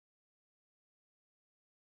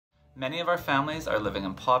Many of our families are living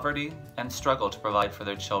in poverty and struggle to provide for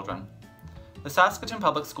their children. The Saskatoon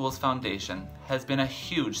Public Schools Foundation has been a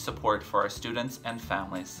huge support for our students and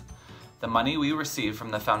families. The money we receive from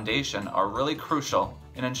the foundation are really crucial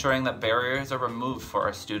in ensuring that barriers are removed for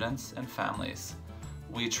our students and families.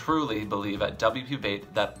 We truly believe at WP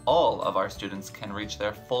Bate that all of our students can reach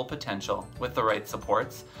their full potential with the right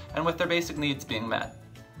supports and with their basic needs being met.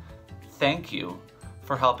 Thank you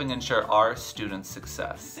for helping ensure our students'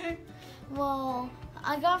 success. Well,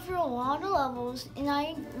 I got through a lot of levels and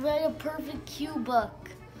I read a perfect Q book.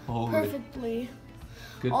 Perfectly.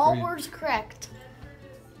 Good All for you. words correct.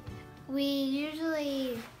 If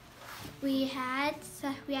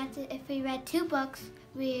we read 2 books,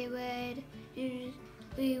 we would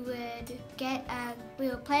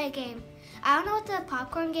play a game. I don't know what the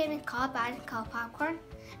popcorn game is called, but it's called popcorn.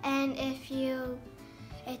 And if you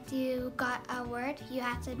got a word, you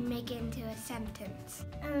have to make it into a sentence.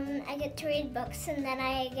 I get to read books, and then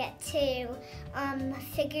I get to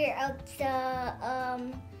figure out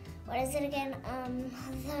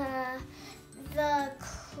the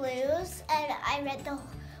clues. And I read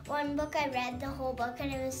the whole book,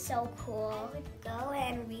 and it was so cool. I would go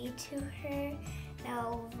and read to her.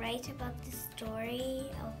 I'll write about the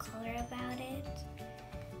story. I'll color about it.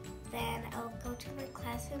 Then I'll go to my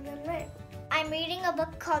classroom and learn. I'm reading a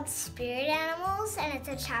book called Spirit Animals, and it's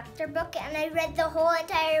a chapter book, and I read the whole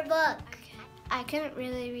entire book. I couldn't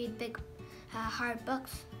really read big, hard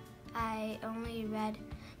books. I only read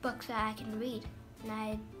books that I can read, and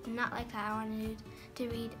I not like that. I wanted to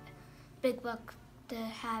read big books to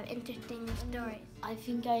have interesting stories. I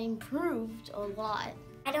think I improved a lot.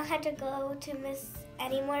 I don't have to go to Miss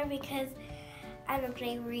anymore because I'm a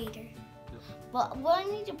great reader. But what I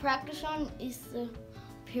need to practice on is the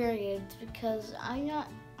periods because I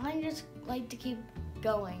just like to keep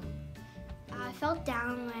going. I felt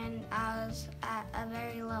down when I was at a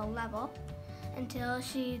very low level until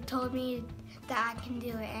she told me that I can do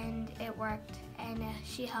it, and it worked, and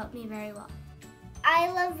she helped me very well. I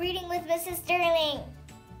love reading with Mrs. Sterling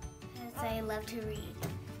because I love to read.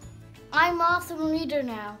 I'm an awesome reader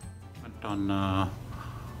now.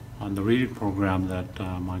 On the reading program that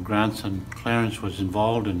my grandson Clarence was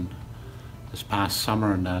involved in this past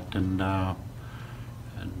summer, and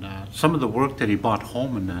some of the work that he brought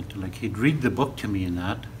home, and that, like, he'd read the book to me in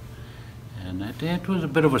that, and it was a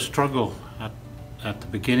bit of a struggle at the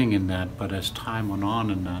beginning in that, but as time went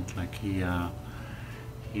on in that, like, he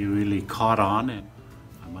really caught on, and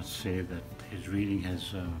I must say that his reading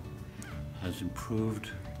has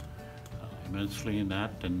improved immensely in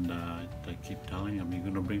that, and I keep telling him, you're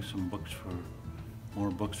going to bring some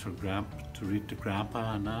more books for Grandpa to read to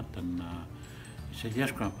Grandpa and that, and he said,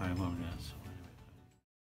 yes, Grandpa, I will, yes.